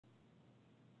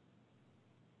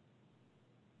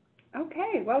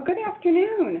Okay, well, good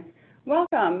afternoon.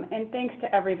 Welcome, and thanks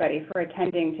to everybody for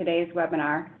attending today's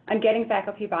webinar on getting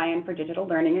faculty buy-in for digital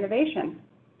learning innovation.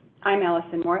 I'm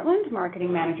Allison Mortland, Marketing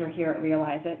Manager here at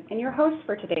Realizeit, and your host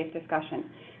for today's discussion,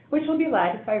 which will be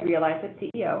led by Realizeit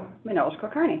CEO Manoj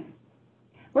Kulkarni.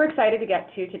 We're excited to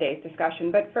get to today's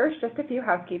discussion, but first, just a few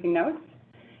housekeeping notes.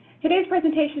 Today's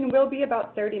presentation will be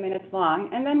about 30 minutes long,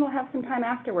 and then we'll have some time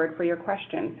afterward for your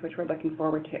questions, which we're looking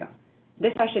forward to.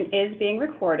 This session is being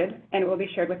recorded and will be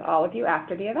shared with all of you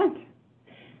after the event.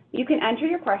 You can enter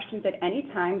your questions at any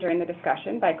time during the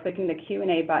discussion by clicking the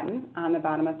Q&A button on the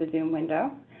bottom of the Zoom window.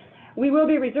 We will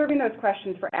be reserving those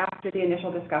questions for after the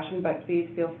initial discussion, but please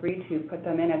feel free to put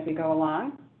them in as we go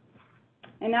along.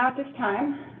 And now at this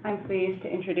time, I'm pleased to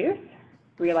introduce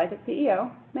Realizeit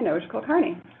CEO Manoj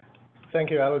Kulkarni.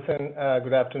 Thank you, Allison.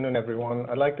 Good afternoon, everyone.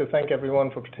 I'd like to thank everyone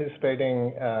for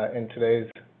participating in today's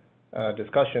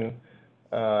discussion.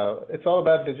 It's all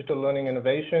about digital learning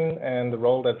innovation and the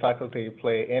role that faculty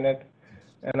play in it.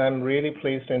 And I'm really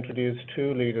pleased to introduce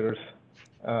two leaders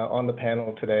on the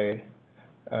panel today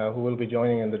who will be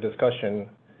joining in the discussion.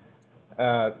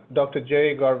 Dr.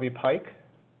 J. Garvey Pyke,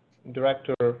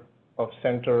 Director of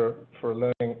Center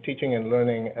for Teaching and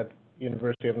Learning at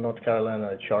University of North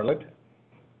Carolina at Charlotte.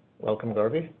 Welcome,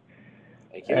 Garvey.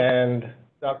 Thank you. And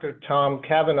Dr. Tom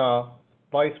Cavanagh,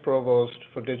 Vice Provost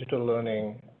for Digital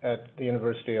Learning at the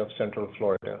University of Central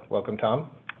Florida. Welcome,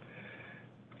 Tom.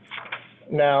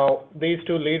 Now, these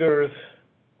two leaders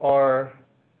are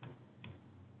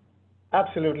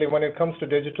absolutely, when it comes to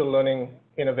digital learning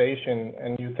innovation,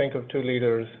 and you think of two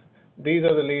leaders, these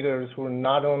are the leaders who are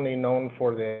not only known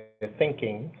for their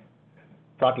thinking,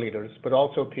 thought leaders, but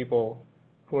also people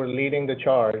who are leading the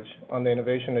charge on the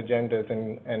innovation agendas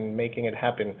and making it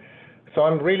happen. So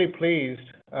I'm really pleased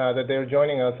that they're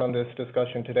joining us on this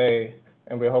discussion today,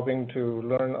 and we're hoping to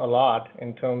learn a lot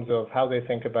in terms of how they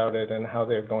think about it and how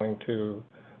they're going to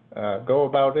go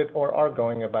about it, or are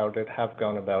going about it, have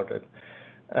gone about it.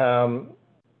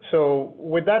 So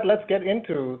with that, let's get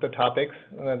into the topics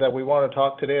that we want to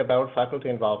talk today about: faculty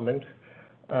involvement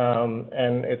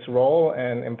and its role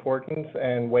and importance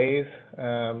and ways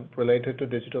related to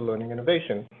digital learning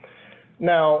innovation.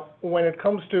 Now, when it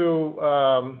comes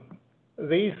to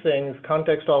these things,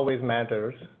 context always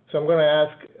matters. So I'm going to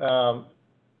ask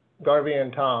Garvey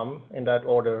and Tom, in that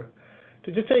order,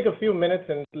 to just take a few minutes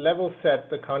and level set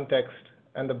the context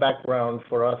and the background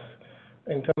for us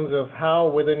in terms of how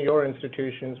within your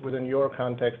institutions, within your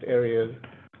context areas,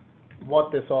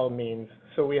 what this all means,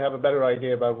 so we have a better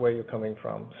idea about where you're coming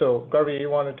from. So Garvey, you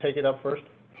want to take it up first?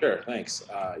 Sure, thanks.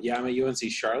 Yeah, I'm at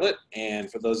UNC Charlotte,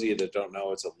 and for those of you that don't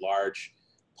know, it's a large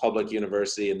public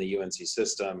university in the UNC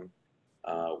system.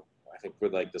 I think we're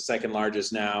like the second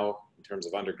largest now in terms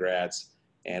of undergrads,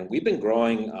 and we've been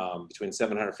growing between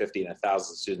 750 and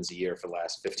 1,000 students a year for the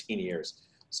last 15 years.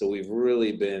 So we've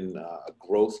really been a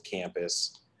growth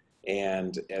campus,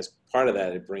 and as part of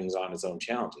that, it brings on its own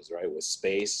challenges, right, with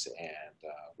space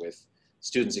and with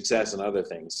student success and other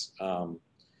things.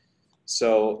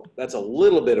 So that's a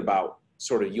little bit about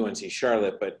sort of UNC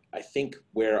Charlotte, but I think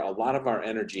where a lot of our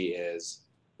energy is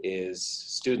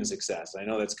student success. I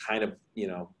know that's kind of,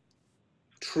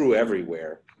 true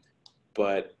everywhere,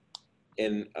 but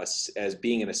as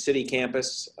being in a city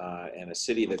campus and a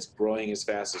city that's growing as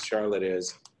fast as Charlotte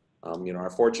is, our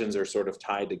fortunes are sort of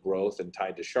tied to growth and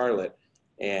tied to Charlotte,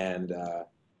 and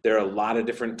there are a lot of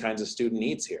different kinds of student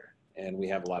needs here, and we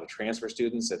have a lot of transfer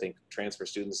students. I think transfer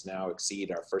students now exceed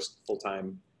our first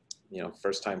full-time,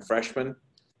 first-time freshmen.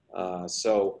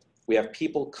 So we have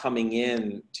people coming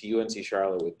in to UNC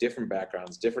Charlotte with different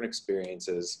backgrounds, different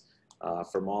experiences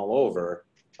from all over,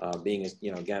 being,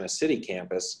 again, a city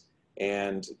campus.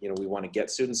 And, we want to get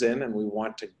students in, and we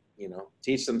want to,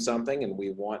 teach them something, and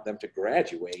we want them to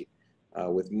graduate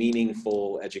with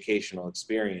meaningful educational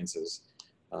experiences.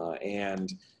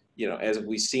 And, as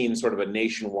we've seen sort of a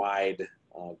nationwide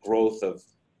growth of,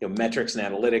 metrics and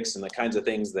analytics and the kinds of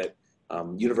things that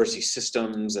university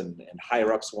systems and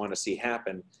higher ups want to see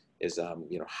happen is,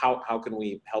 how can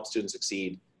we help students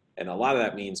succeed? And a lot of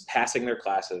that means passing their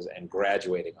classes and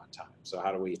graduating on time. So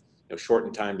how do we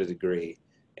shorten time to degree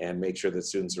and make sure that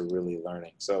students are really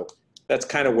learning? So that's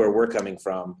kind of where we're coming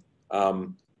from.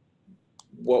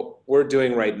 What we're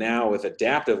doing right now with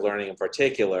adaptive learning in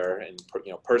particular, and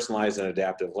personalized and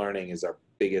adaptive learning is our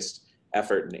biggest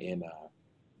effort in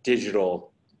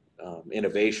digital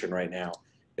innovation right now,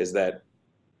 is that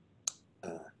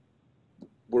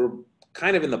we're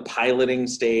kind of in the piloting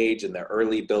stage and the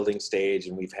early building stage,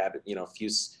 and we've had a few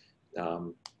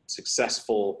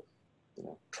successful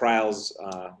trials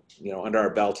under our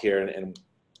belt here, and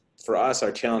for us,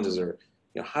 our challenges are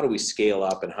how do we scale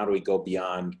up and how do we go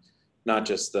beyond not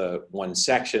just the one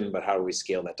section, but how do we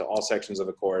scale that to all sections of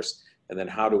a course? And then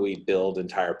how do we build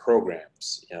entire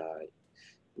programs,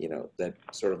 that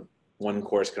sort of one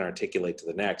course can articulate to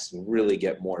the next and really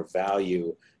get more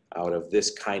value out of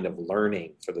this kind of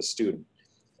learning for the student.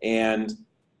 And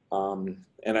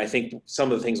I think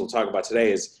some of the things we'll talk about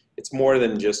today is it's more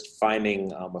than just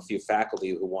finding a few faculty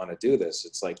who want to do this.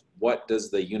 It's like, what does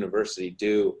the university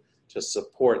do to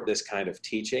support this kind of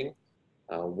teaching?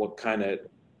 What kind of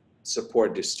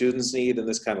support do students need in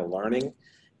this kind of learning?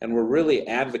 And we're really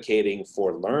advocating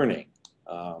for learning.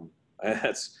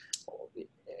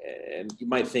 And you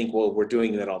might think, well, we're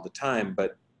doing that all the time,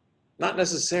 but not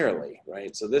necessarily,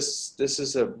 right? So this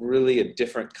is really a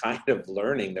different kind of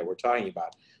learning that we're talking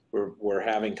about. We're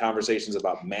having conversations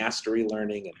about mastery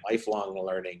learning and lifelong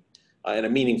learning in a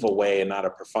meaningful way and not a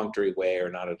perfunctory way or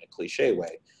not in a cliche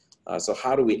way. So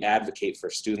how do we advocate for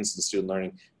students and student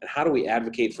learning? And how do we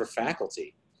advocate for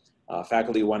faculty?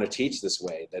 Faculty who want to teach this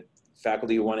way, that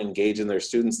faculty who want to engage in their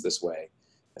students this way.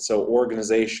 So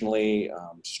organizationally,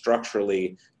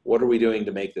 structurally, what are we doing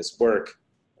to make this work?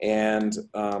 And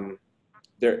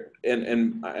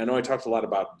and I know I talked a lot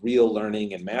about real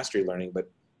learning and mastery learning, but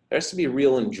there has to be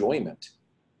real enjoyment.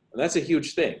 And that's a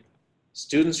huge thing.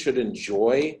 Students should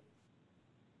enjoy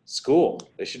school.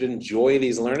 They should enjoy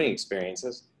these learning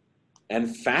experiences.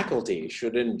 And faculty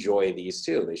should enjoy these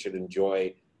too. They should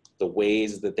enjoy the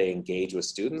ways that they engage with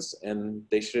students, and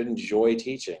they should enjoy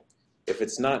teaching. If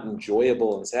it's not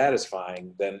enjoyable and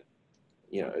satisfying, then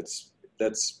I don't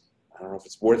know if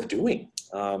it's worth doing.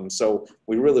 So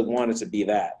we really want it to be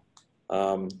that.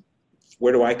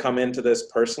 Where do I come into this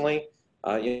personally?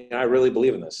 I really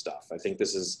believe in this stuff. I think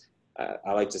this is,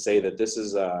 I like to say that this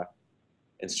is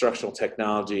instructional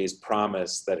technology's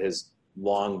promise that has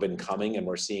long been coming, and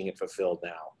we're seeing it fulfilled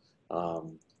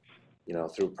now.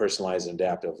 Through personalized and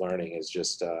adaptive learning is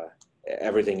just,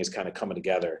 everything is kind of coming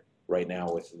together right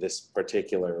now with this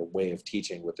particular way of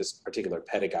teaching, with this particular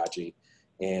pedagogy.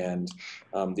 And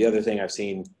the other thing I've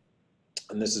seen,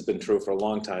 and this has been true for a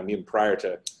long time, even prior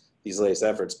to these latest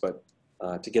efforts, but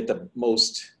to get the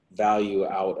most value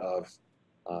out of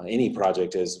any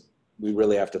project is we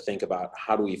really have to think about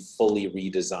how do we fully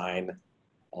redesign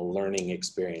a learning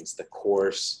experience, the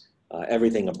course,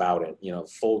 everything about it,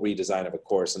 full redesign of a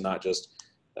course and not just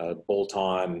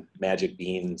bolt-on magic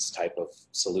beans type of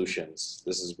solutions.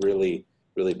 This is really,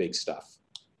 really big stuff.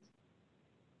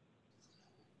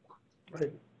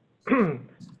 Right.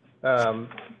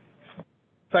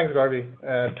 Thanks, Garvey.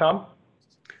 Tom?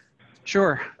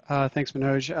 Sure. Thanks,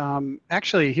 Manoj.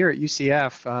 Actually, here at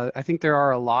UCF, I think there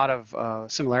are a lot of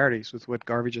similarities with what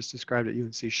Garvey just described at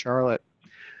UNC Charlotte.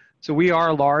 So we are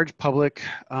a large public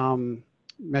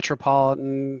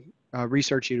metropolitan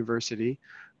research university.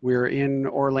 We're in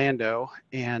Orlando,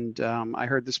 and I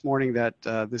heard this morning that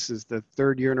this is the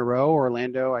third year in a row.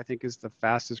 Orlando, I think, is the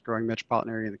fastest growing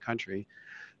metropolitan area in the country.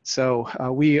 So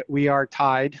we are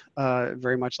tied,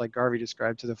 very much like Garvey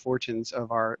described, to the fortunes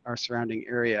of our surrounding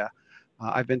area.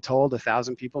 I've been told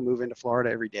 1,000 people move into Florida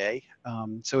every day.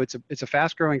 So it's a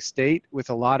fast growing state with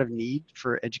a lot of need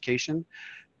for education.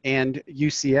 And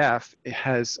UCF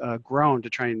has grown to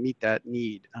try and meet that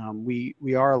need.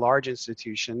 We are a large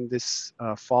institution. This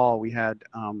fall we had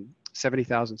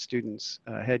 70,000 students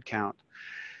head count.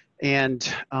 And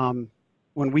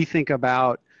when we think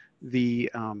about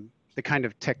the kind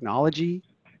of technology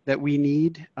that we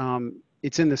need,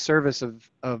 it's in the service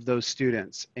of those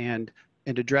students and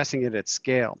addressing it at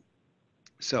scale.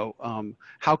 So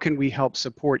how can we help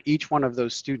support each one of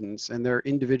those students and their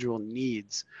individual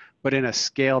needs, but in a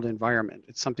scaled environment?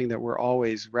 It's something that we're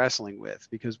always wrestling with,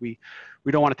 because we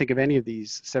don't want to think of any of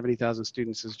these 70,000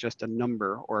 students as just a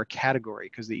number or a category,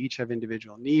 because they each have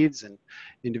individual needs and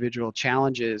individual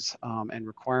challenges and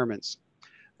requirements.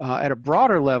 At a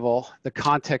broader level, the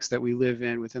context that we live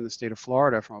in within the state of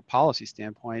Florida from a policy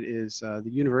standpoint is the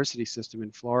university system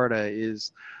in Florida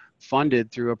is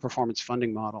funded through a performance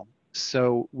funding model.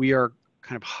 So we are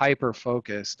kind of hyper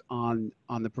focused on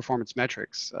the performance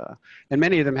metrics, and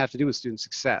many of them have to do with student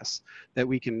success that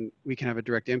we can have a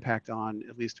direct impact on,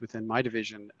 at least within my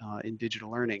division in digital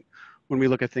learning. When we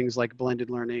look at things like blended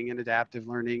learning and adaptive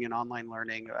learning and online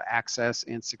learning, access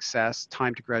and success,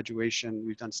 time to graduation,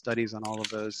 we've done studies on all of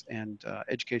those, and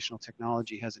educational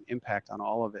technology has an impact on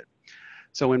all of it.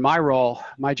 So in my role,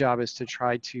 my job is to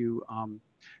try to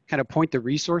kind of point the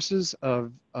resources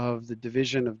of the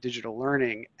division of digital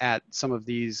learning at some of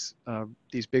these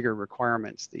bigger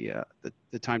requirements, the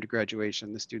time to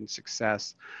graduation, the student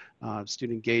success,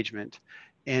 student engagement,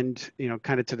 and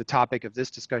kind of to the topic of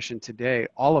this discussion today,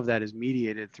 all of that is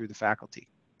mediated through the faculty.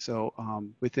 So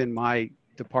within my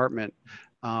department,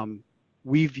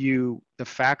 we view the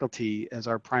faculty as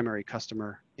our primary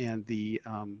customer, and the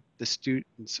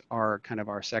students are kind of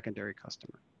our secondary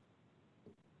customer.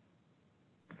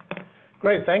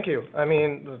 Great, thank you. I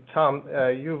mean, Tom,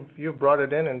 you brought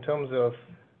it in terms of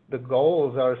the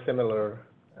goals are similar,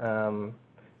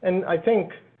 and I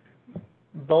think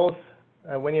both.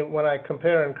 When I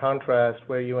compare and contrast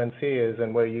where UNC is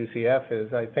and where UCF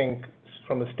is, I think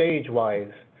from a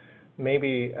stage-wise,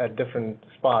 maybe at different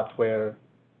spots where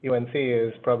UNC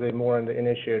is probably more in the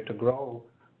initiate to grow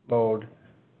mode,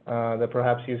 that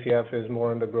perhaps UCF is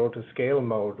more in the grow to scale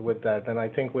mode with that. And I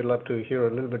think we'd love to hear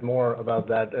a little bit more about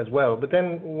that as well. But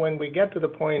then when we get to the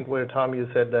point where, Tom, you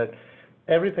said that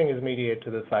everything is mediated to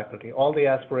the faculty, all the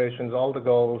aspirations, all the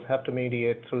goals have to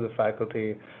mediate through the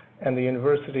faculty, and the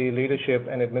university leadership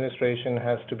and administration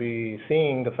has to be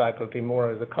seeing the faculty more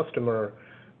as a customer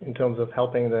in terms of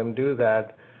helping them do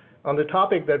that. On the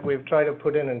topic that we've tried to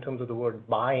put in terms of the word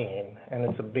buy-in, and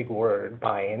it's a big word,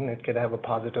 buy-in, it could have a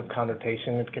positive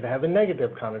connotation, it could have a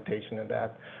negative connotation in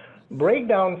that. Break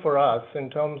down for us in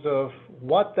terms of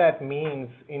what that means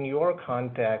in your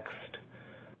context.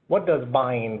 What does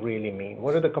buy-in really mean?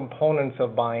 What are the components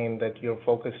of buy-in that you're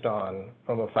focused on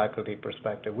from a faculty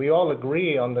perspective? We all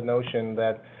agree on the notion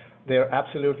that they're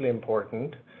absolutely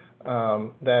important,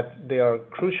 that they are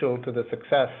crucial to the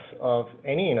success of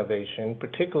any innovation,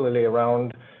 particularly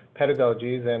around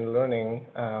pedagogies and learning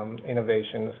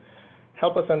innovations.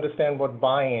 Help us understand what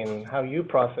buy-in, how you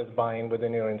process buy-in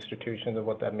within your institutions and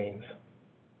what that means.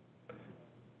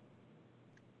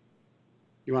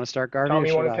 You want to start, Garvey? Tom,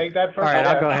 you want to take that first? All right,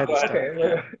 I'll go ahead and start.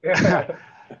 Okay. Yeah.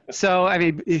 So, I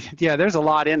mean, yeah, there's a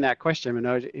lot in that question,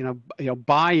 Manoj. You know,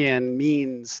 buy-in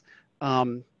means,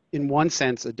 in one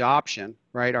sense, adoption,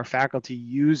 right? Our faculty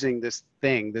using this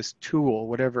thing, this tool,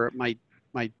 whatever it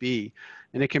might be,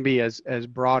 and it can be as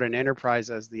broad an enterprise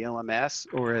as the LMS,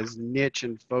 or as niche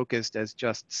and focused as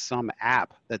just some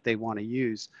app that they want to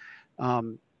use.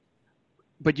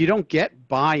 But you don't get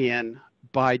buy-in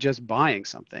by just buying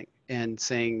something and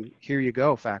saying, here you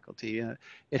go, faculty.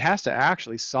 It has to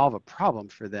actually solve a problem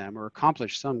for them or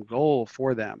accomplish some goal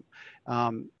for them.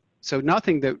 So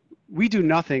we do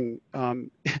nothing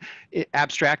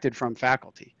abstracted from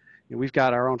faculty. You know, we've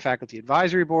got our own faculty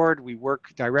advisory board. We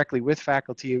work directly with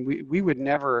faculty, and we would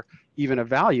never even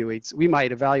evaluate. We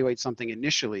might evaluate something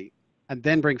initially and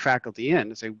then bring faculty in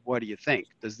and say, what do you think?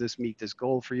 Does this meet this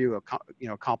goal for you? You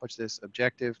know, accomplish this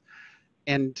objective?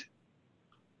 And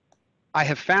I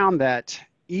have found that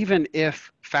even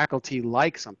if faculty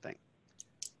like something,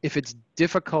 if it's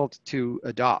difficult to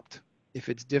adopt, if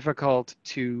it's difficult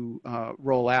to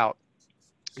roll out,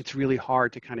 it's really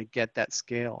hard to kind of get that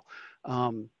scale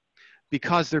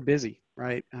because they're busy,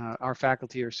 right? Our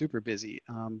faculty are super busy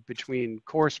between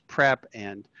course prep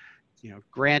and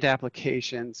grant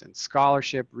applications and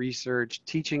scholarship research,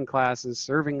 teaching classes,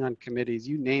 serving on committees,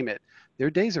 you name it. Their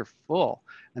days are full.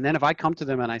 And then if I come to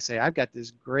them and I say, I've got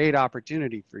this great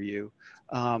opportunity for you,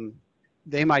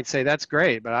 they might say, that's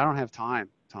great, but I don't have time,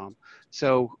 Tom.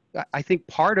 So I think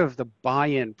part of the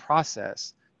buy-in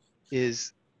process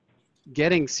is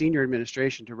getting senior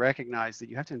administration to recognize that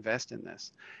you have to invest in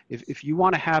this. If you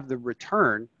want to have the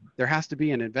return, there has to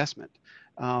be an investment.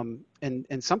 And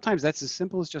sometimes that's as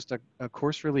simple as just a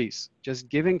course release, just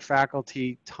giving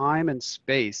faculty time and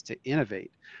space to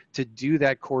innovate, to do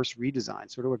that course redesign,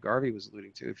 sort of what Garvey was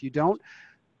alluding to. If you don't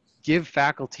give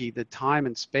faculty the time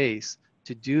and space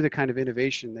to do the kind of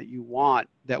innovation that you want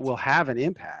that will have an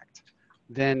impact,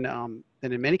 then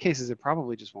in many cases it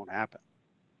probably just won't happen.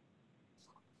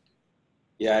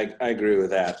 Yeah, I agree with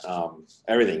that.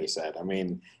 Everything you said. I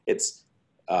mean, it's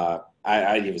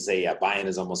I'd even say, yeah, buy-in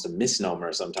is almost a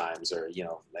misnomer sometimes, or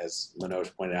as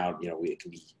Manoj pointed out, it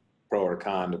can be pro or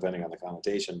con depending on the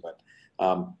connotation. But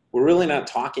we're really not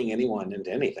talking anyone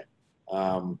into anything.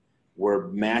 We're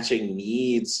matching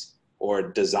needs or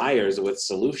desires with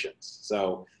solutions.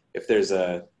 So if there's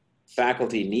a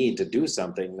faculty need to do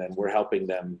something, then we're helping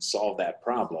them solve that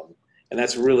problem, and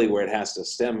that's really where it has to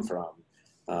stem from.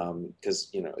 Because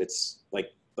it's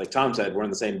like Tom said, we're in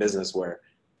the same business where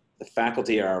the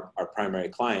faculty are our primary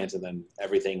client, and then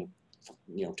everything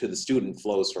to the student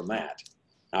flows from that.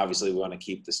 Obviously, we want to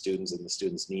keep the students and the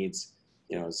students' needs.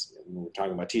 When we're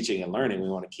talking about teaching and learning, we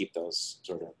want to keep those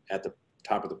sort of at the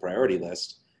top of the priority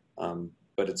list.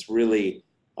 But it's really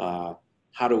how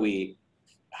do we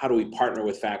partner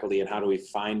with faculty, and how do we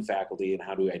find faculty, and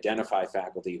how do we identify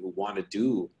faculty who want to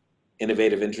do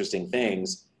innovative, interesting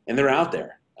things, and they're out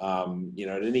there.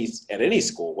 At any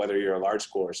school, whether you're a large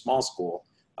school or a small school,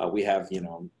 we have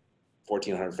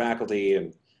 1,400 faculty,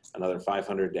 and another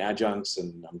 500 adjuncts,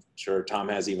 and I'm sure Tom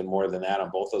has even more than that on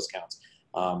both those counts.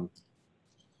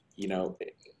 You know,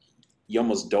 you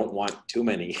almost don't want too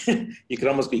many. You could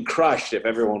almost be crushed if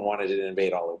everyone wanted to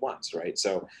innovate all at once, right?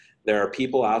 So there are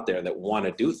people out there that want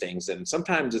to do things, and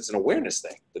sometimes it's an awareness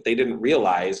thing that they didn't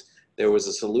realize there was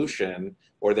a solution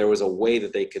or there was a way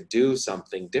that they could do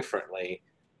something differently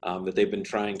that they've been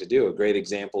trying to do. A great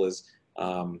example is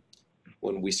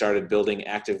when we started building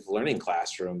active learning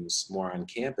classrooms more on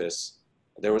campus,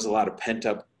 there was a lot of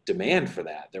pent-up demand for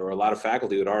that. There were a lot of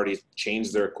faculty who had already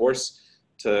changed their course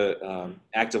to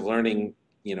active learning,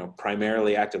 you know,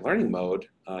 primarily active learning mode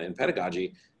in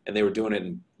pedagogy, and they were doing it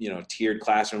in, you know, tiered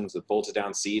classrooms with bolted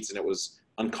down seats, and it was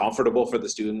uncomfortable for the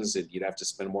students. You'd have to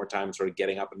spend more time sort of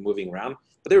getting up and moving around,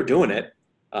 but they were doing it.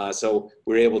 So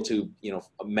we were able to, you know,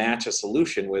 match a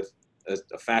solution with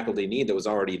a faculty need that was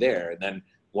already there. And then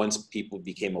once people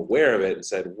became aware of it and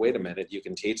said, wait a minute, you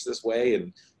can teach this way,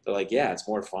 and they're like, yeah, it's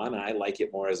more fun. I like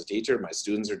it more as a teacher. My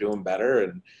students are doing better.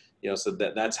 And, you know, so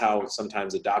that's how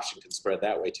sometimes adoption can spread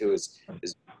that way too,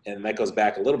 and that goes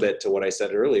back a little bit to what I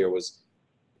said earlier, was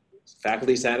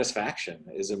faculty satisfaction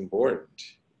is important.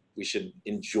 We should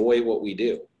enjoy what we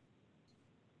do.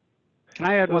 Can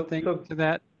I add one thing to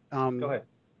that? Go ahead.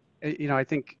 You know, I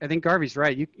think Garvey's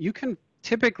right. You can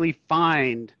typically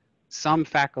find some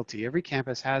faculty, every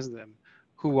campus has them,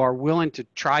 who are willing to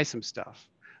try some stuff,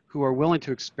 who are willing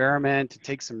to experiment, to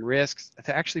take some risks,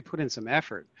 to actually put in some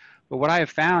effort. But what I have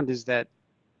found is that,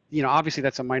 you know, obviously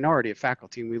that's a minority of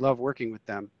faculty and we love working with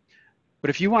them. But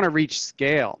if you want to reach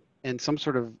scale and some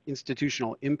sort of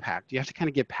institutional impact, you have to kind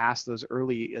of get past those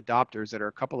early adopters that are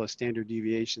a couple of standard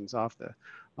deviations off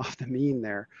the mean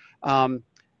there.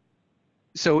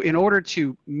 So in order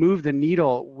to move the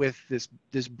needle with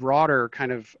this broader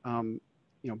kind of you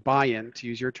know, buy-in, to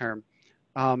use your term,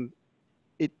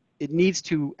 it needs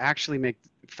to actually make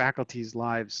faculty's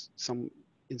lives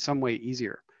in some way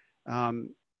easier.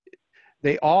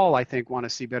 They all, I think, want to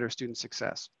see better student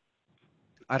success.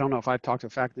 I don't know if I've talked to a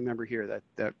faculty member here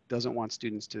that doesn't want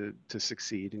students to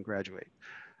succeed and graduate.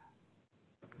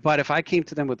 But if I came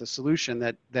to them with a solution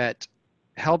that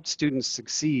helped students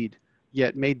succeed,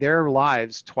 yet made their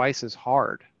lives twice as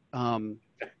hard,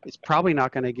 it's probably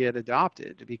not going to get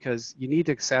adopted, because you need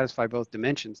to satisfy both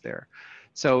dimensions there.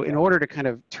 So in order to kind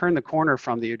of turn the corner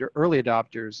from the early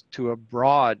adopters to a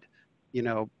broad, you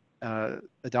know,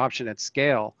 adoption at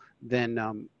scale,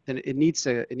 then it needs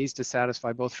to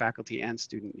satisfy both faculty and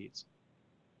student needs.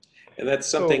 And that's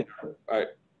something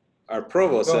our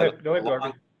provost said. Go ahead,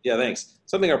 Garvey. Yeah, thanks.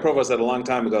 Something our provost said a long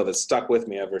time ago that stuck with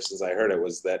me ever since I heard it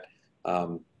was that,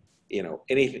 you know,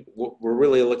 we're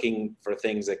really looking for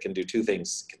things that can do two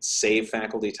things: can save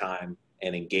faculty time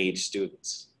and engage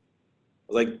students.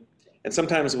 Like, and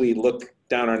sometimes we look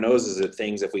down our noses at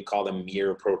things if we call them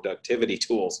mere productivity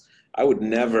tools. I would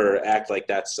never act like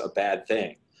that's a bad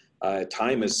thing.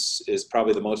 Time is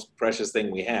probably the most precious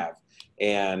thing we have,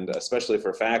 and especially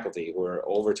for faculty who are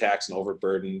overtaxed and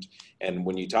overburdened. And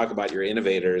when you talk about your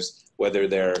innovators, whether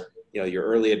they're, you know, your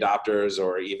early adopters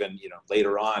or even, you know,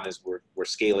 later on as we're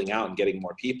scaling out and getting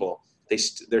more people,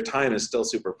 their time is still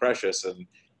super precious,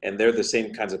 and they're the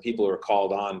same kinds of people who are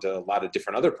called on to a lot of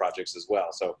different other projects as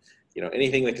well. So, you know,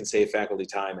 anything that can save faculty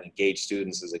time and engage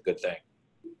students is a good thing.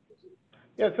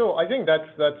 Yeah, so I think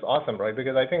that's awesome, right?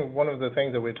 Because I think one of the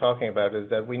things that we're talking about is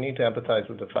that we need to empathize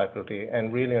with the faculty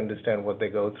and really understand what they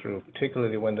go through,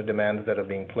 particularly when the demands that are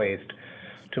being placed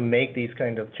to make these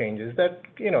kind of changes that,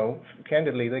 you know,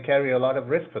 candidly, they carry a lot of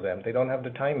risk for them. They don't have the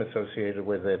time associated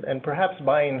with it. And perhaps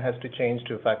buy-in has to change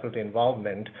to faculty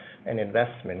involvement and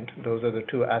investment. Those are the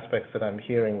two aspects that I'm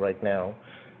hearing right now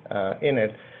in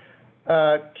it.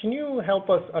 Can you help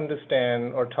us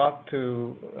understand or talk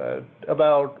to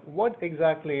about what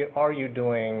exactly are you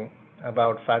doing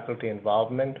about faculty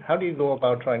involvement? How do you go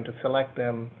about trying to select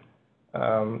them?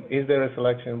 Is there a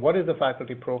selection? What is the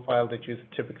faculty profile that you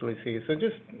typically see? So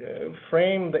just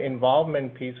frame the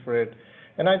involvement piece for it.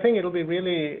 And I think it'll be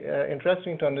really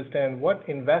interesting to understand what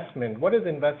does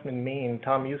investment mean?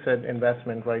 Tom, you said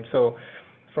investment, right? So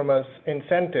from a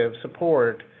incentive,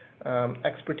 support,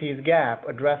 expertise gap,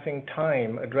 addressing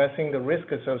time, addressing the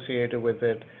risk associated with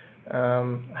it.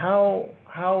 How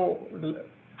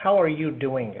are you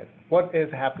doing it? What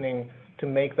is happening to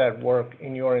make that work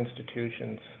in your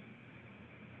institutions?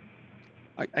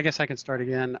 I guess I can start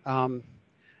again.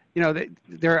 You know,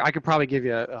 I could probably give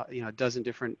you a dozen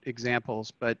different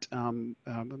examples, but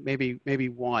maybe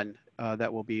one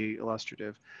that will be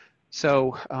illustrative.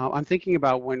 So I'm thinking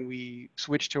about when we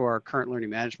switched to our current learning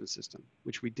management system,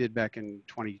 which we did back in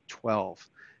 2012,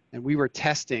 and we were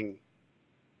testing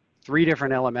 3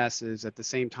 different LMSs at the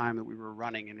same time that we were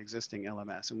running an existing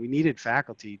LMS. And we needed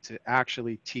faculty to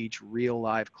actually teach real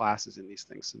live classes in these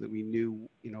things so that we knew,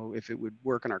 if it would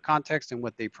work in our context and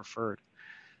what they preferred.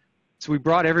 So we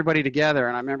brought everybody together,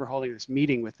 and I remember holding this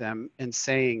meeting with them and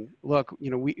saying, look,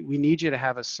 we need you to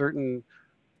have a certain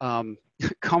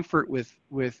comfort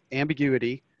with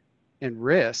ambiguity and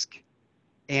risk.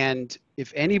 And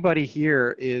if anybody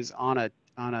here is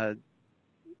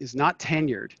is not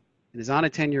tenured and is on a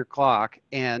tenure clock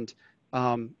and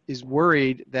is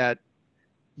worried that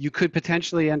you could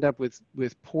potentially end up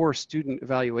with poor student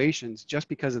evaluations just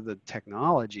because of the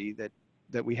technology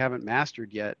that we haven't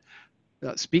mastered yet,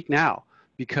 speak now,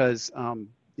 because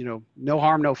no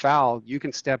harm, no foul. You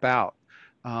can step out,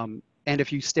 and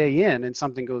if you stay in and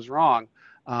something goes wrong,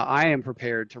 I am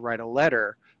prepared to write a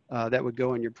letter that would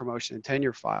go in your promotion and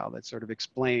tenure file that sort of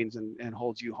explains and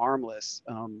holds you harmless,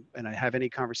 and I have any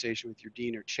conversation with your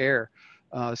dean or chair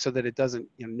so that it doesn't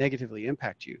negatively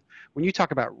impact you. When you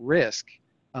talk about risk,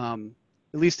 at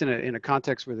least in a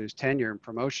context where there's tenure and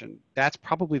promotion, that's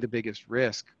probably the biggest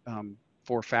risk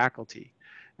for faculty.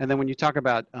 And then when you talk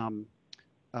about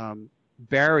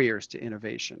barriers to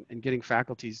innovation and getting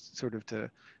faculties sort of to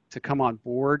come on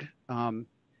board,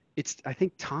 it's, I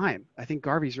think, time. I think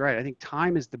Garvey's right. I think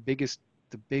time is the biggest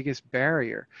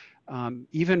barrier,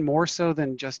 even more so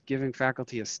than just giving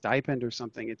faculty a stipend or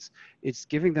something. It's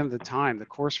giving them the time, the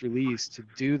course release to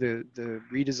do the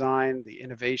redesign, the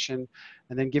innovation,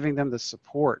 and then giving them the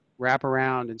support,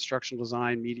 wraparound instructional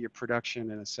design, media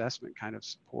production, and assessment kind of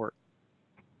support.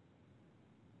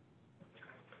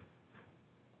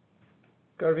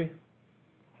 Garvey,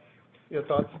 your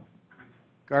thoughts?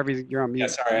 Garvey, you're on mute. Yeah,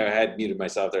 sorry, I had muted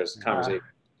myself. There's a conversation.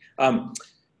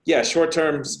 Yeah, short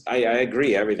terms, I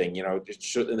agree, everything. In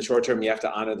the short term, you have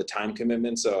to honor the time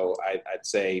commitment. So I'd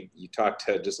say you talk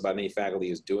to just about any faculty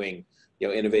who's doing,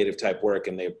 innovative type work,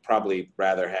 and they'd probably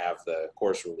rather have the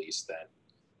course release than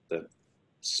the,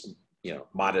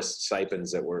 modest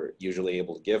stipends that we're usually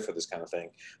able to give for this kind of thing.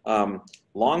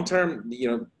 Long term,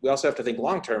 we also have to think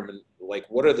long term, like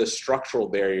what are the structural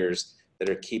barriers that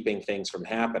are keeping things from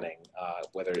happening,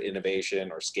 whether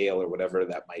innovation or scale or whatever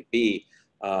that might be,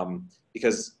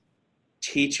 because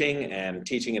teaching and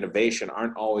teaching innovation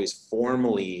aren't always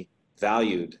formally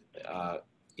valued,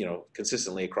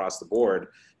 consistently across the board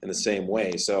in the same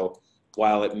way. So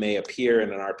while it may appear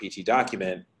in an RPT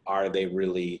document, are they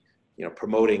really,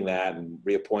 promoting that and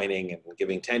reappointing and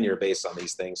giving tenure based on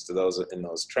these things to those in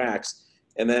those tracks?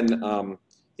 And then,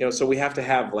 so we have to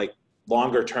have like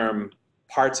longer term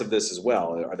parts of this as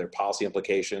well. Are there policy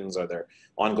implications? Are there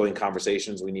ongoing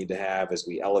conversations we need to have as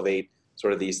we elevate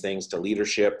sort of these things to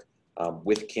leadership,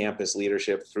 with campus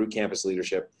leadership, through campus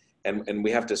leadership? And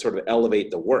we have to sort of elevate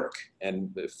the work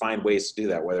and find ways to do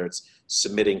that, whether it's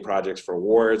submitting projects for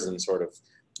awards and sort of,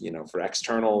 for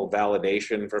external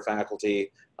validation for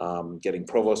faculty, getting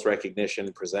provost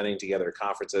recognition, presenting together at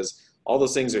conferences. All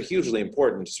those things are hugely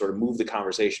important to sort of move the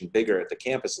conversation bigger at the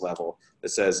campus level that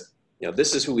says,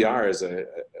 this is who we are as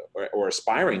or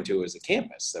aspiring to as a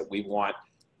campus, that we want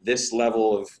this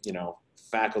level of,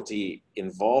 faculty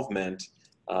involvement,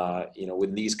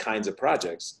 with these kinds of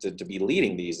projects to be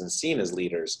leading these and seen as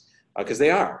leaders, because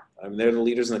they are. I mean, they're the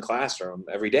leaders in the classroom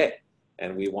every day,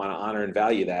 and we want to honor and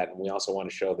value that. And we also want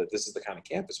to show that this is the kind of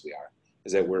campus we are,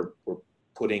 is that we're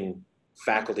putting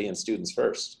faculty and students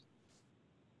first.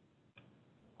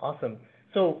 Awesome.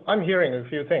 So I'm hearing a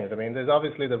few things. I mean, there's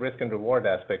obviously the risk and reward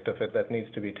aspect of it that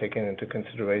needs to be taken into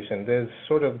consideration. There's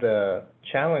sort of the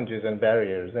challenges and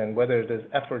barriers, and whether there's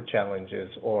effort challenges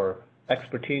or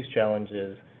expertise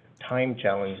challenges, time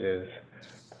challenges,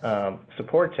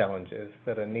 support challenges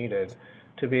that are needed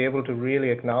to be able to really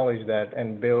acknowledge that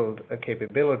and build a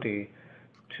capability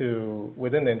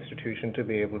within the institution to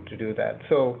be able to do that.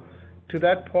 So to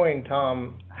that point,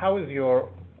 Tom, how is your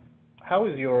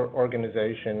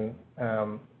organization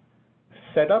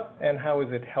set up, and how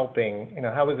is it helping,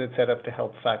 how is it set up to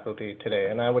help faculty today?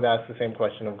 And I would ask the same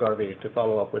question of Garvey to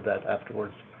follow up with that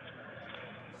afterwards.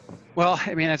 Well,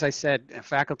 I mean, as I said,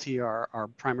 faculty are our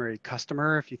primary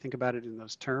customer, if you think about it in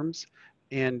those terms.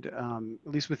 And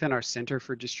at least within our Center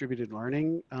for Distributed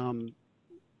Learning,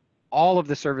 all of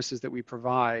the services that we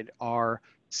provide are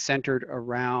centered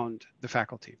around the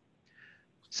faculty.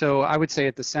 So I would say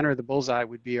at the center of the bullseye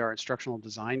would be our instructional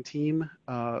design team,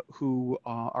 who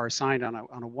are assigned on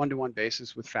a one-to-one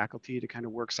basis with faculty to kind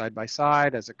of work side by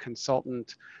side as a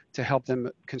consultant to help them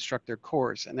construct their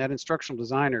course. And that instructional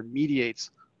designer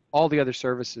mediates all the other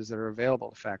services that are available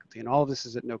to faculty. And all of this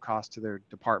is at no cost to their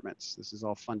departments. This is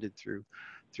all funded through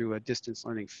a distance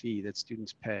learning fee that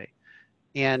students pay.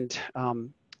 And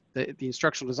the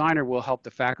instructional designer will help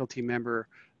the faculty member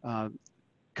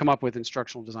come up with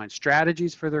instructional design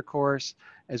strategies for their course,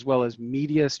 as well as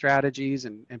media strategies,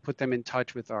 and put them in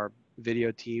touch with our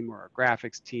video team or our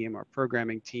graphics team, our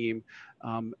programming team,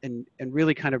 and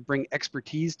really kind of bring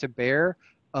expertise to bear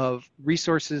of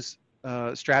resources,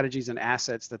 strategies, and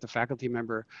assets that the faculty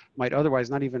member might otherwise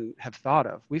not even have thought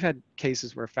of. We've had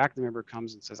cases where a faculty member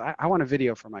comes and says, I want a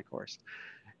video for my course.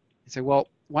 You say, well,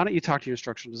 why don't you talk to your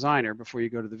instructional designer before you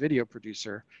go to the video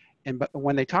producer? But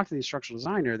when they talk to the instructional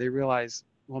designer, they realize,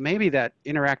 well, maybe that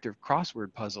interactive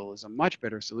crossword puzzle is a much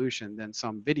better solution than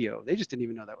some video. They just didn't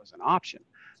even know that was an option.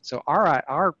 So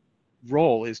our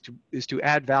role is to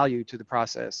add value to the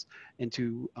process and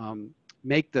to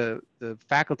make the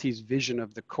faculty's vision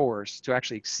of the course to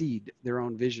actually exceed their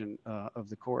own vision of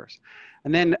the course.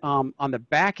 And then on the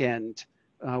back end,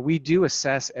 we do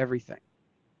assess everything.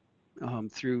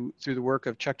 Through the work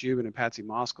of Chuck Jubin and Patsy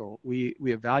Moskal, we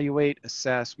evaluate,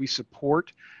 assess, we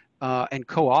support, and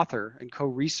co-author and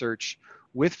co-research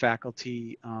with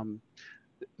faculty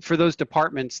for those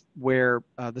departments where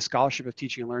the scholarship of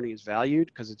teaching and learning is valued,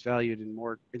 because it's valued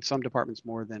in some departments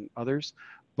more than others.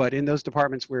 But in those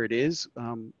departments where it is,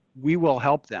 we will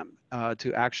help them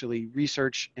to actually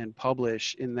research and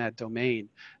publish in that domain,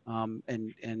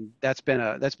 and that's been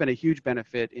a huge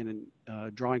benefit in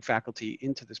drawing faculty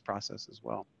into this process as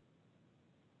well.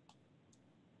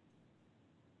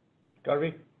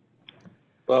 Garvey?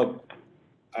 Well,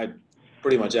 I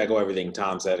pretty much echo everything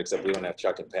Tom said, except we don't have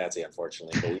Chuck and Patsy,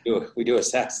 unfortunately, but we do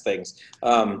assess things.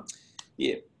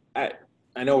 Yeah,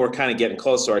 I know we're kind of getting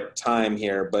close to our time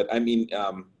here, but I mean,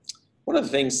 one of the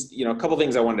things, a couple of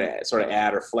things I wanted to sort of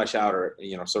add or flesh out or,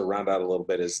 sort of round out a little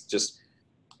bit is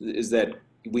that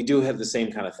we do have the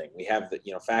same kind of thing. We have the,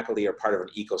 faculty are part of an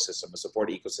ecosystem, a support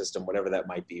ecosystem, whatever that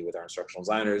might be, with our instructional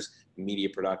designers, media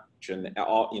production,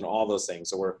 all those things.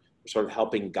 So we're sort of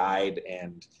helping guide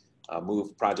and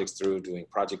move projects through, doing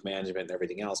project management and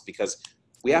everything else, because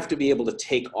we have to be able to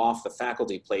take off the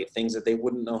faculty plate things that they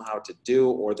wouldn't know how to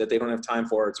do or that they don't have time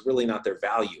for. It's really not their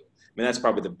value. I mean, that's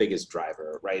probably the biggest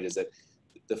driver, right? Is that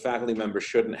the faculty member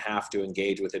shouldn't have to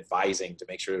engage with advising to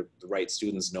make sure the right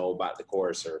students know about the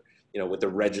course, or, with the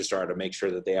registrar to make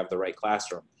sure that they have the right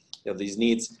classroom. These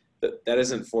needs, that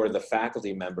isn't for the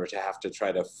faculty member to have to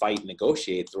try to fight and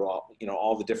negotiate through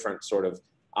all the different sort of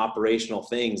operational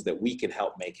things that we can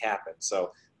help make happen.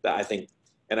 So that, I think,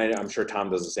 and I'm sure Tom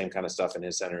does the same kind of stuff in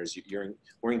his centers.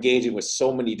 We're engaging with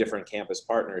so many different campus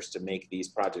partners to make these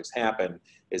projects happen,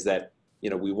 is that,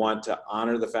 we want to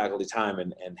honor the faculty time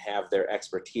and have their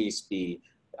expertise be,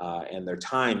 and their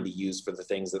time be used for the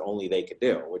things that only they could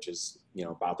do, which is,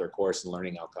 about their course and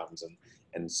learning outcomes.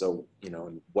 And so,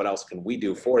 and what else can we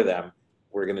do for them?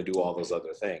 We're going to do all those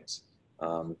other things.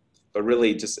 But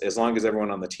really, just as long as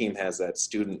everyone on the team has that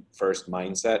student first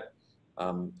mindset,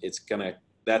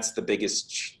 that's the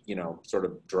biggest, sort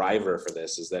of driver for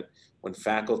this, is that when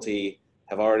faculty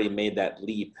have already made that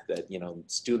leap that,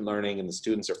 student learning and the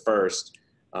students are first.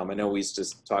 I know we used to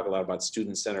talk a lot about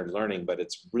student-centered learning, but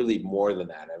it's really more than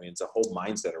that. I mean, it's a whole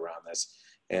mindset around this.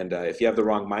 And if you have the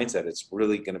wrong mindset, it's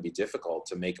really going to be difficult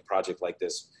to make a project like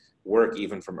this work,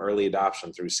 even from early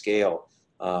adoption through scale.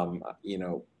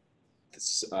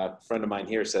 This friend of mine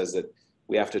here says that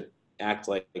we have to act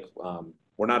like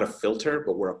we're not a filter,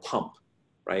 but we're a pump,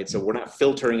 right? So we're not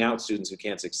filtering out students who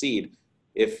can't succeed.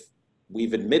 If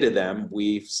we've admitted them,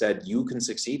 we've said, you can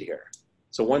succeed here.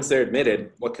 So once they're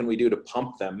admitted, what can we do to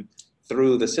pump them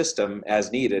through the system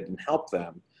as needed and help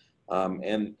them?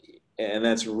 And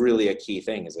that's really a key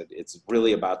thing, is that it's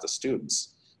really about the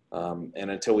students. And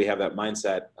until we have that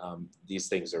mindset, these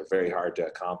things are very hard to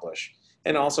accomplish.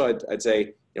 And also, I'd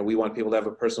say, we want people to have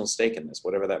a personal stake in this,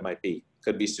 whatever that might be.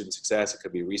 Could be student success, it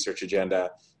could be research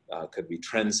agenda, could be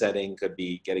trend setting, could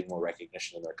be getting more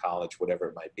recognition in their college, whatever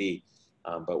it might be.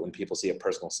 But when people see a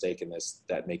personal stake in this,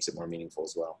 that makes it more meaningful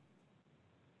as well.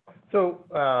 So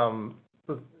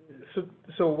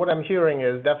what I'm hearing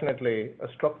is definitely a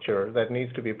structure that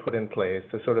needs to be put in place,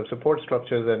 the sort of support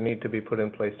structures that need to be put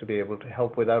in place to be able to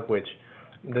help, without which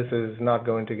this is not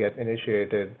going to get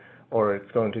initiated, or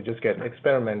it's going to just get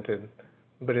experimented.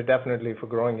 But it definitely, for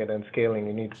growing it and scaling,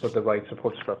 you need to put the right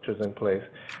support structures in place.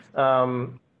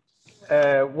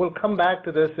 We'll come back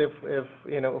to this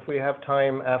if we have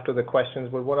time after the questions.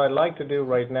 But what I'd like to do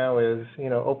right now is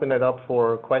open it up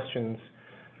for questions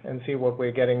and see what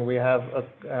we're getting. We have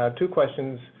two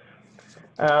questions.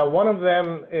 One of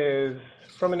them is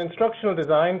from an instructional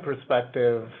design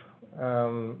perspective,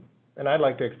 and I'd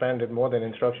like to expand it more than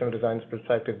instructional design's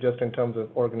perspective, just in terms of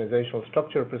organizational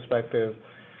structure perspective.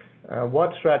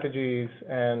 What strategies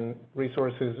and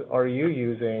resources are you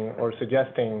using or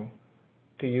suggesting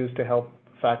to use to help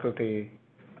faculty,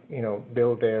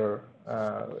 build their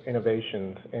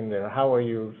innovations in there? How are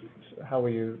you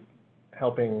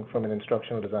helping from an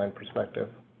instructional design perspective?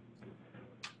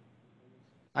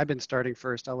 I've been starting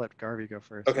first. I'll let Garvey go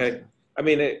first. Okay. I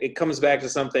mean, it comes back to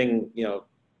something,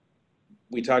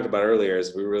 we talked about earlier,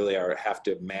 is we really have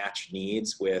to match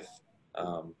needs with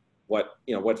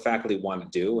what faculty want to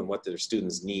do and what their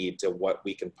students need to what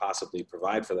we can possibly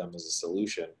provide for them as a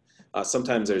solution.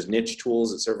 Sometimes there's niche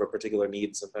tools that serve a particular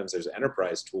need. Sometimes there's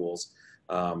enterprise tools.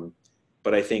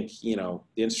 But I think, the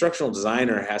instructional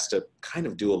designer has to kind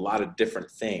of do a lot of different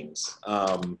things.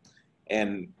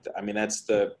 And I mean, that's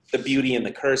the beauty and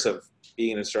the curse of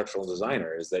being an instructional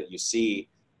designer, is that you see,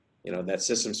 that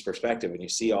systems perspective, and you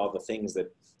see all the things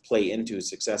that play into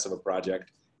success of a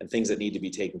project and things that need to be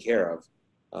taken care of.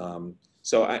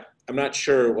 So I'm not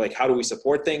sure, like, how do we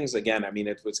support things? Again, I mean,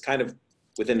 it's kind of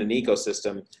within an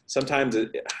ecosystem. Sometimes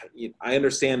I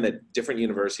understand that different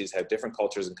universities have different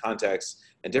cultures and contexts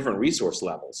and different resource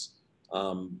levels.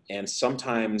 And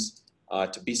sometimes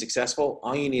to be successful,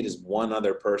 all you need is one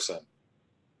other person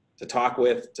to talk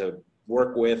with, to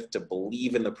work with, to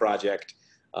believe in the project,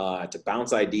 to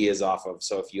bounce ideas off of.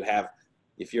 So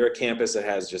if you're a campus that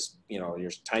has just,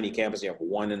 your tiny campus, you have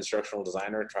one instructional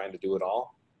designer trying to do it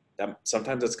all,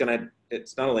 sometimes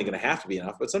it's not only going to have to be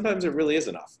enough, but sometimes it really is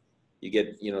enough. You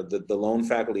get, the lone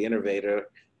faculty innovator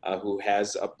who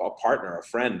has a partner, a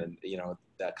friend, and,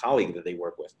 that colleague that they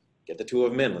work with. Get the two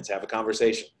of them in. Let's have a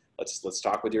conversation. Let's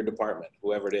talk with your department,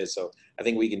 whoever it is. So I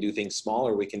think we can do things small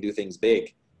or we can do things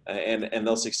big, and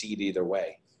they'll succeed either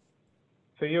way.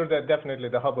 So you're definitely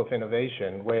the hub of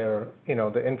innovation, where,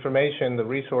 the information, the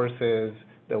resources,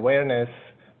 the awareness,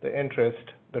 the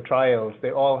interest, the trials,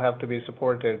 they all have to be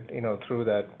supported, through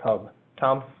that hub.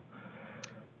 Tom?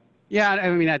 Yeah, I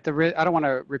mean, I don't want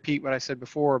to repeat what I said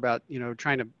before about,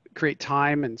 trying to create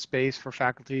time and space for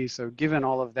faculty. So given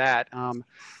all of that,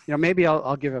 maybe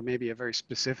I'll give maybe a very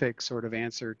specific sort of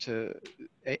answer to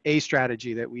a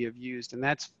strategy that we have used, and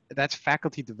that's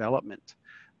faculty development.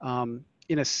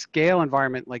 In a scale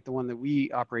environment like the one that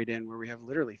we operate in, where we have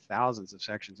literally thousands of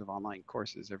sections of online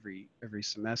courses every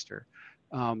semester,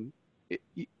 it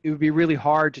would be really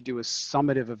hard to do a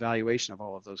summative evaluation of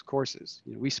all of those courses.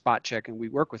 We spot check and we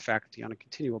work with faculty on a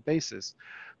continual basis,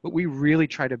 but we really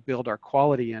try to build our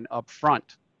quality in up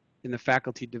front in the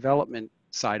faculty development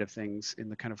side of things, in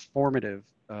the kind of formative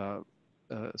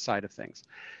side of things.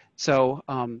 So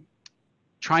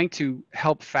trying to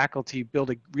help faculty build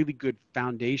a really good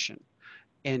foundation,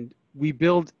 and we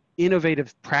build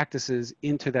innovative practices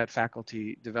into that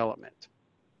faculty development.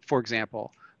 For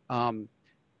example,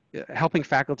 helping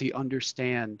faculty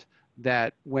understand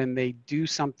that when they do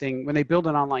something, when they build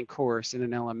an online course in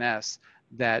an LMS,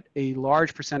 that a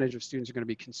large percentage of students are going to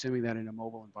be consuming that in a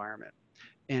mobile environment.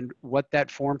 And what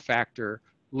that form factor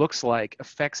looks like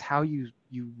affects how you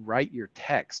write your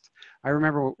text. I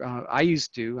remember I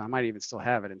might even still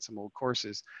have it in some old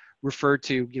courses, refer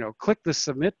to, click the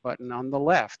submit button on the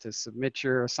left to submit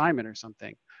your assignment or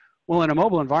something. Well, in a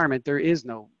mobile environment, there is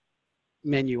no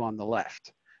menu on the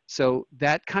left. So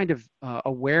that kind of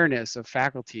awareness of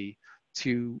faculty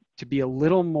to be a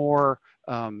little more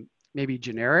maybe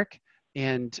generic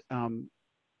and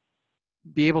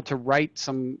be able to write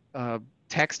some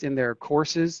text in their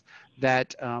courses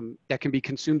that can be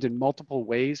consumed in multiple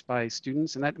ways by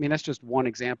students. And that's just one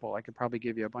example. I could probably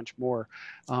give you a bunch more.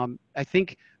 I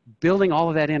think building all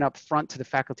of that in up front to the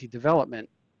faculty development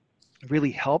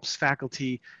really helps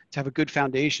faculty to have a good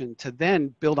foundation to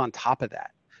then build on top of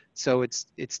that. So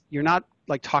you're not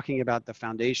like talking about the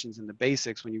foundations and the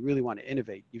basics when you really want to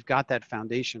innovate. You've got that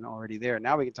foundation already there.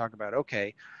 Now we can talk about,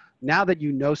 okay, now that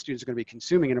students are going to be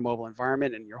consuming in a mobile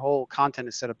environment and your whole content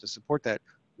is set up to support that,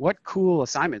 what cool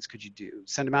assignments could you do?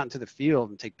 Send them out into the field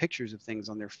and take pictures of things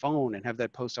on their phone and have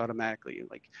that post automatically.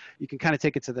 Like, you can kind of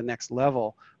take it to the next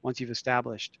level once you've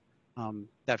established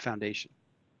that foundation.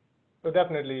 So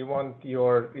definitely you want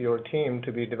your team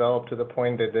to be developed to the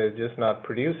point that they're just not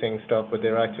producing stuff, but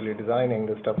they're actually designing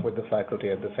the stuff with the faculty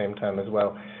at the same time as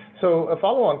well. So a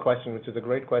follow-on question, which is a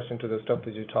great question to the stuff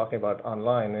that you're talking about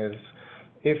online, is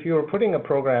if you're putting a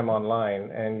program online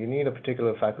and you need a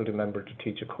particular faculty member to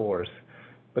teach a course,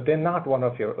 but they're not one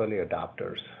of your early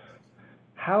adopters,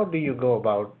 how do you go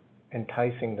about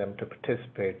enticing them to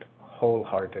participate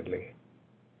wholeheartedly?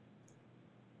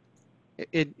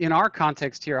 In our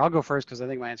context here, I'll go first because I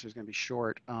think my answer is going to be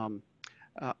short.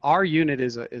 Our unit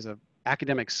is a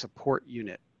academic support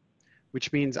unit,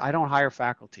 which means I don't hire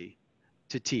faculty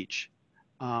to teach.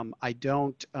 I'm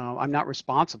not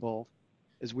responsible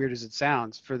as weird as it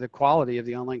sounds, for the quality of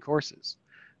the online courses.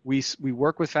 We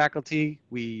work with faculty,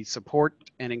 we support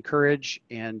and encourage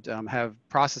and have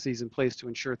processes in place to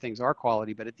ensure things are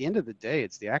quality, but at the end of the day,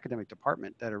 it's the academic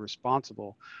department that are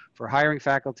responsible for hiring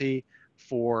faculty,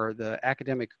 for the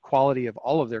academic quality of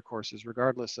all of their courses,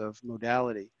 regardless of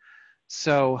modality.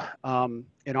 So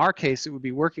in our case, it would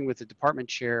be working with the department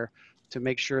chair to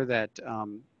make sure that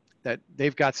that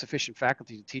they've got sufficient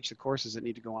faculty to teach the courses that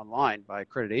need to go online by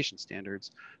accreditation standards,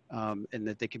 and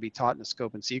that they can be taught in a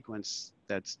scope and sequence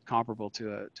that's comparable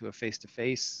to a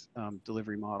face-to-face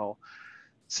delivery model.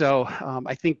 So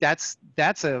I think that's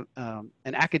an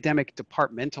academic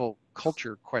departmental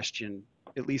culture question,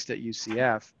 at least at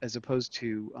UCF, as opposed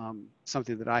to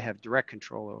something that I have direct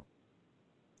control over.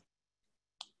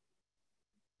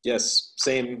 Yes,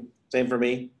 same for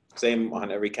me, same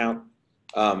on every count.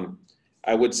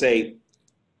 I would say,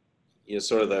 you know,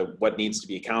 sort of what needs to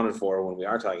be accounted for when we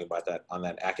are talking about that on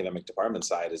that academic department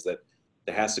side is that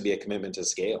there has to be a commitment to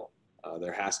scale.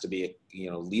 There has to be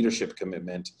a leadership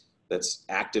commitment that's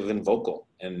active and vocal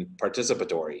and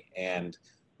participatory and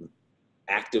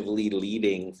actively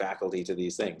leading faculty to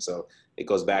these things. So it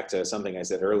goes back to something I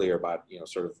said earlier about,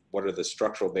 sort of what are the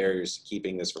structural barriers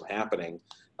keeping this from happening.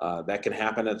 That can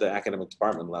happen at the academic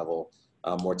department level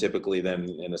more typically than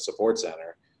in a support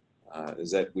center.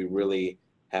 Is that we really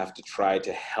have to try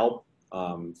to help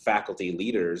faculty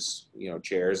leaders,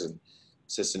 chairs and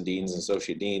assistant deans and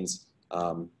associate deans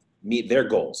meet their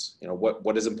goals.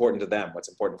 What is important to them, what's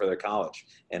important for their college,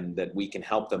 and that we can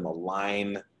help them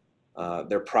align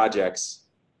their projects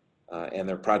and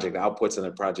their project outputs and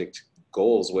their project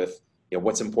goals with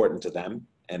what's important to them.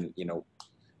 And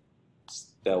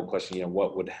that whole question,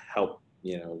 what would help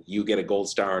you get a gold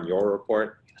star on your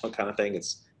report, kind of thing.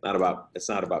 It's not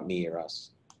about me or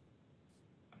us.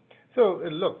 So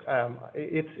look,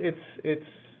 it's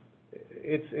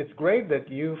great that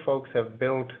you folks have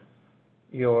built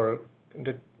your.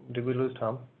 Did we lose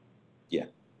Tom? Yeah.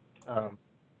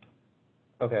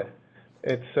 Okay.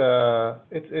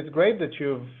 It's great that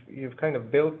you've kind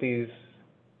of built these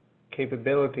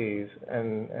capabilities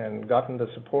and gotten the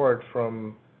support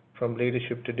from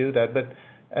leadership to do that. But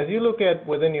as you look at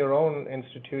within your own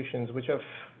institutions, which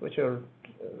are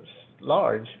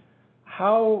large,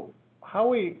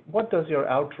 what does your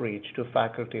outreach to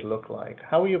faculty look like?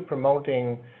 How are you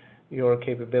promoting your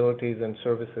capabilities and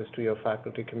services to your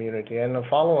faculty community? And a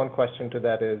follow-on question to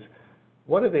that is,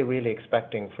 what are they really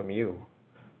expecting from you?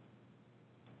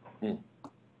 Well,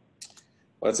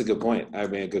 that's a good point. I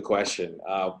mean, a good question.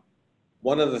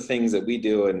 One of the things that we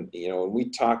do, and when we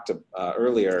talked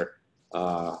earlier,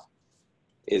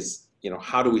 is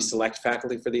how do we select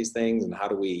faculty for these things, and how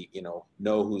do we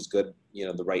know who's good,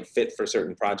 the right fit for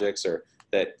certain projects, or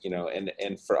that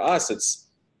and for us it's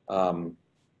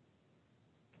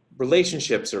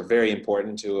relationships are very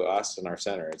important to us in our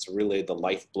center. It's really the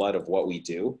lifeblood of what we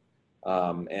do,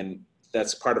 and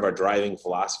that's part of our driving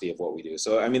philosophy of what we do.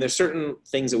 So I mean, there's certain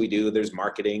things that we do. There's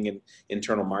marketing and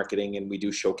internal marketing, and we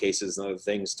do showcases and other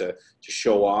things to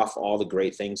show off all the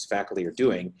great things faculty are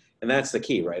doing, and that's the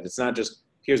key, right? It's not just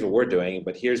here's what we're doing,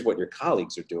 but here's what your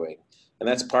colleagues are doing. And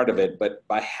that's part of it. But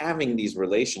by having these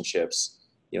relationships,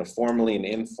 formally and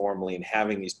informally, and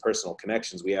having these personal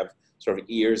connections, we have sort of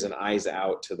ears and eyes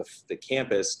out to the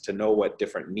campus to know what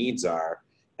different needs are.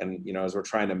 And, as we're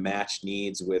trying to match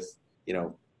needs with,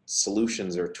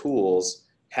 solutions or tools,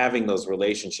 having those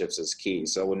relationships is key.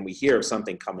 So when we hear of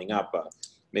something coming up,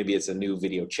 maybe it's a new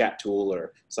video chat tool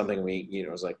or something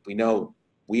it's like,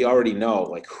 we already know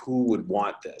like who would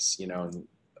want this, and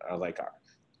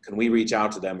can we reach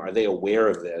out to them? Are they aware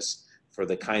of this for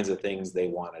the kinds of things they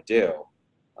want to do?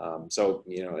 So,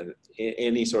 in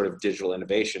any sort of digital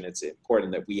innovation, it's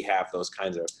important that we have those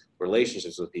kinds of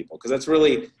relationships with people, because that's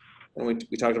really, when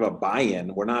we talked about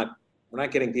buy-in, we're not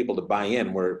getting people to buy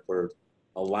in. We're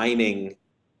aligning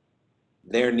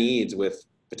their needs with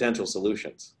potential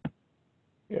solutions.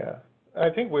 Yeah, I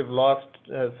think we've lost.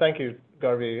 Thank you,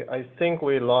 Garvey. I think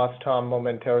we lost Tom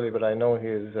momentarily, but I know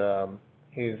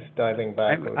he's dialing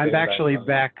back. I'm actually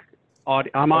back.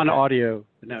 I'm on audio,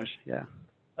 Manoj. Yeah.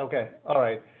 Okay. All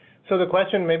right. So the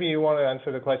question, maybe you want to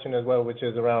answer the question as well, which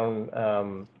is around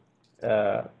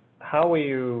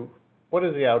what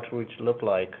does the outreach look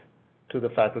like to the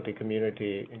faculty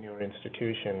community in your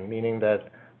institution, meaning that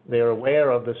they're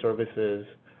aware of the services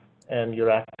and you're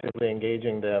actively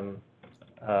engaging them,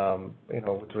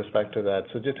 with respect to that.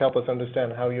 So just help us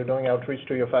understand how you're doing outreach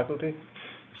to your faculty.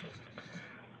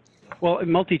 Well,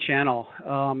 multi-channel,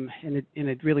 and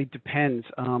it really depends.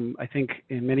 I think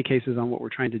in many cases on what we're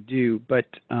trying to do, but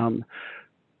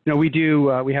We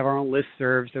do. We have our own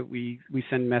listservs that we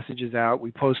send messages out.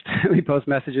 We post we post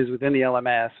messages within the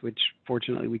LMS, which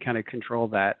fortunately we kind of control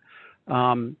that.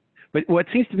 But what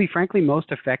seems to be frankly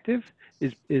most effective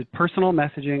is personal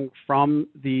messaging from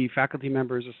the faculty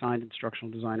member's assigned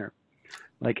instructional designer.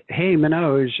 Like, hey,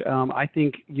 Manoj, I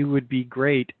think you would be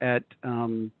great at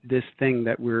this thing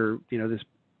that we're,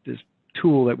 this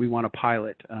tool that we want to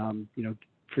pilot,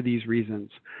 for these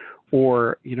reasons.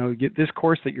 Or, this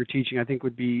course that you're teaching, I think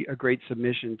would be a great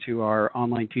submission to our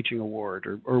online teaching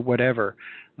award or whatever.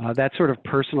 That sort of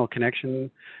personal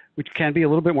connection, which can be a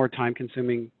little bit more time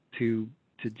consuming to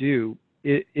do,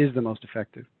 is the most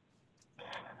effective.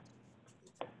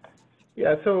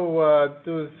 Yeah, so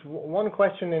there was one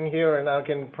question in here, and I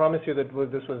can promise you that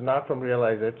this was not from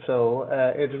Realizeit. So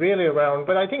it's really around,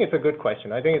 but I think it's a good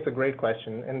question. I think it's a great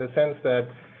question in the sense that,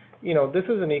 this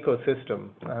is an ecosystem.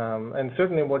 And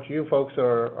certainly what you folks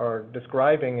are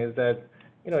describing is that,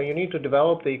 you need to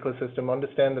develop the ecosystem,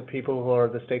 understand the people who are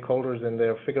the stakeholders in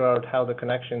there, figure out how the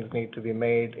connections need to be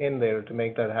made in there to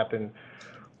make that happen.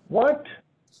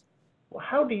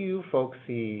 How do you folks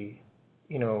see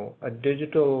a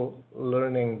digital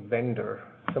learning vendor,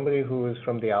 somebody who is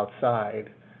from the outside,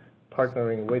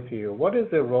 partnering with you? What is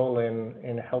their role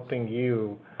in helping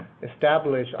you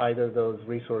establish either those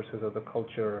resources or the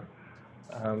culture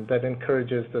that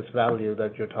encourages this value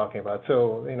that you're talking about?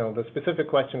 So, the specific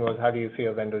question was, how do you see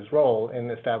a vendor's role in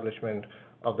the establishment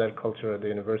of that culture at the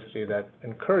university that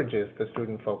encourages the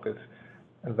student focus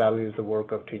and values the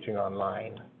work of teaching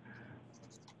online?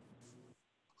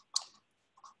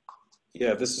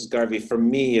 Yeah, this is Garvey. For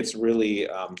me, it's really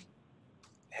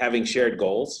having shared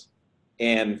goals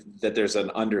and that there's an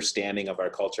understanding of our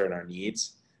culture and our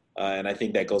needs. And I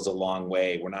think that goes a long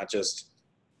way. We're not just,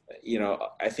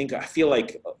 I feel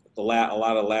like a lot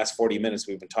of the last 40 minutes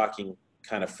we've been talking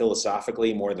kind of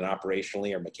philosophically more than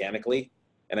operationally or mechanically.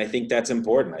 And I think that's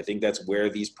important. I think that's where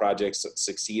these projects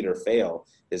succeed or fail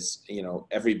is,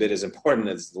 every bit as important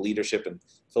as the leadership and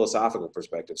philosophical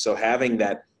perspective. So having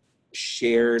that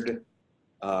shared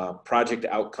project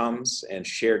outcomes and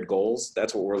shared goals,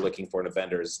 that's what we're looking for in a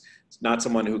vendor. It's not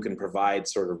someone who can provide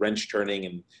sort of wrench turning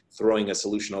and throwing a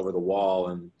solution over the wall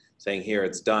and saying, here,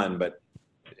 it's done. But,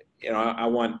 I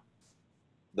want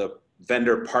the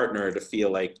vendor partner to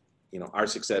feel like, our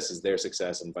success is their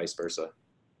success and vice versa.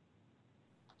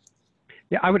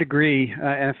 Yeah, I would agree.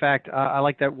 And in fact, I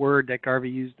like that word that Garvey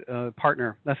used,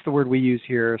 partner. That's the word we use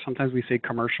here. Sometimes we say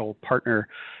commercial partner.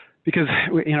 Because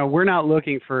we're not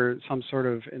looking for some sort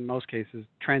of, in most cases,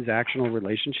 transactional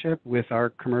relationship with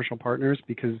our commercial partners,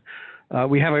 because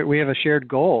we have a shared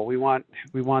goal. We want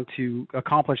to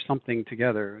accomplish something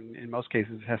together. In most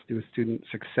cases, it has to do with student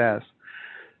success.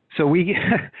 So we,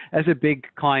 as a big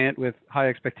client with high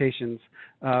expectations,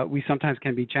 we sometimes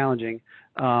can be challenging.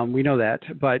 We know that,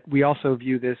 but we also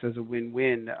view this as a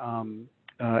win-win,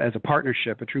 as a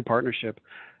partnership, a true partnership,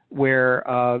 where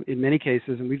in many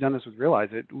cases, and we've done this with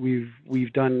Realizeit,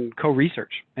 we've done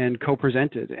co-research and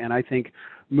co-presented, and I think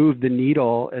moved the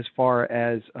needle as far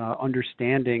as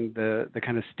understanding the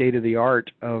kind of state of the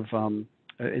art of,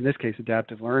 in this case,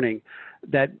 adaptive learning,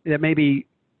 that maybe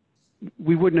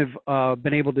we wouldn't have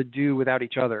been able to do without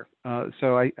each other.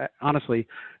 So I honestly,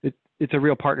 it's a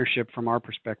real partnership from our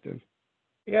perspective.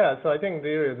 Yeah, so I think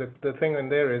the thing in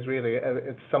there is really,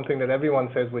 it's something that everyone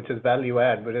says, which is value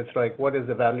add, but it's like, what is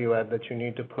the value add that you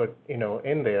need to put,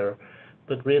 in there?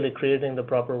 But really creating the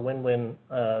proper win-win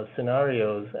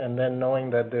scenarios, and then knowing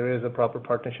that there is a proper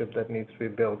partnership that needs to be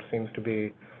built seems to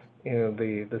be,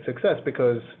 the success,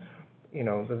 because,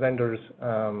 the vendors,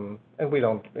 and we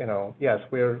don't, yes,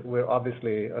 we're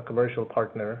obviously a commercial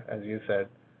partner, as you said,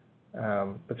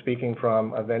 but speaking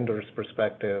from a vendor's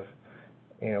perspective,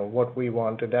 what we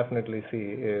want to definitely see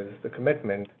is the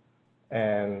commitment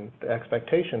and the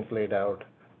expectations laid out,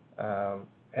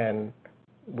 and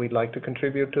we'd like to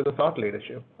contribute to the thought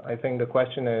leadership. I think the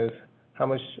question is how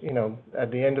much, at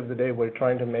the end of the day, we're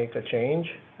trying to make a change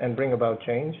and bring about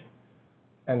change,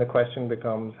 and the question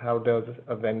becomes, how does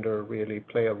a vendor really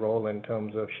play a role in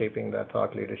terms of shaping that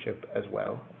thought leadership as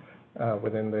well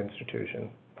within the institution?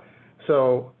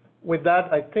 So with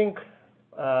that, I think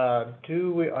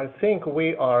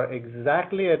we are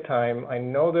exactly at time. I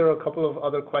know there are a couple of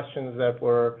other questions that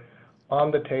were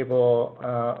on the table.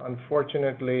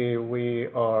 Unfortunately, we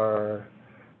are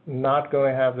not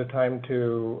going to have the time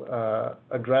to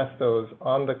address those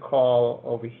on the call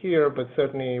over here, but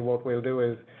certainly what we'll do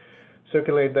is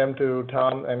circulate them to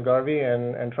Tom and Garvey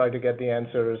and try to get the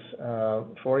answers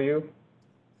for you.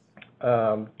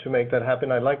 To make that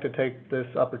happen, I'd like to take this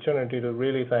opportunity to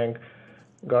really thank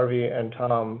Garvey and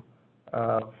Tom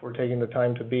for taking the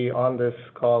time to be on this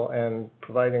call and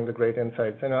providing the great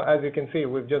insights. And as you can see,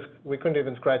 we couldn't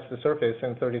even scratch the surface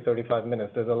in 35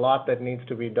 minutes. There's a lot that needs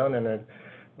to be done in it.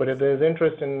 But if there's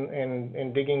interest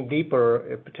in digging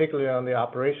deeper, particularly on the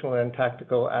operational and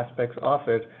tactical aspects of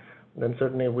it, then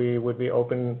certainly we would be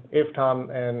open, if Tom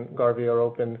and Garvey are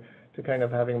open, to kind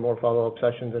of having more follow-up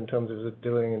sessions in terms of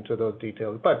drilling into those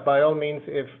details. But by all means,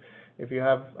 if you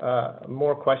have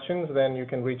more questions, then you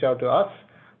can reach out to us,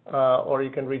 or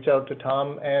you can reach out to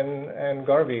Tom and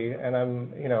Garvey, and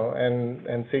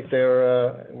and seek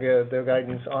their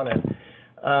guidance on it.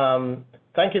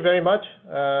 Thank you very much.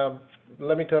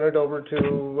 Let me turn it over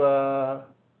to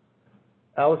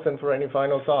Allison for any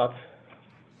final thoughts.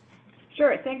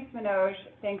 Sure. Thanks, Manoj.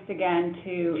 Thanks again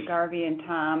to Garvey and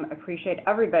Tom. Appreciate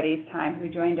everybody's time who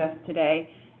joined us today.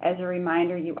 As a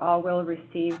reminder, you all will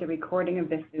receive the recording of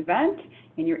this event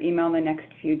in your email in the next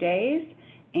few days,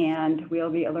 and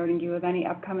we'll be alerting you of any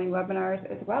upcoming webinars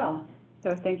as well.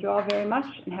 So thank you all very much,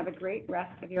 and have a great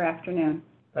rest of your afternoon.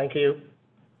 Thank you.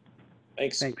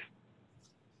 Thanks. Thanks.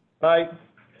 Bye.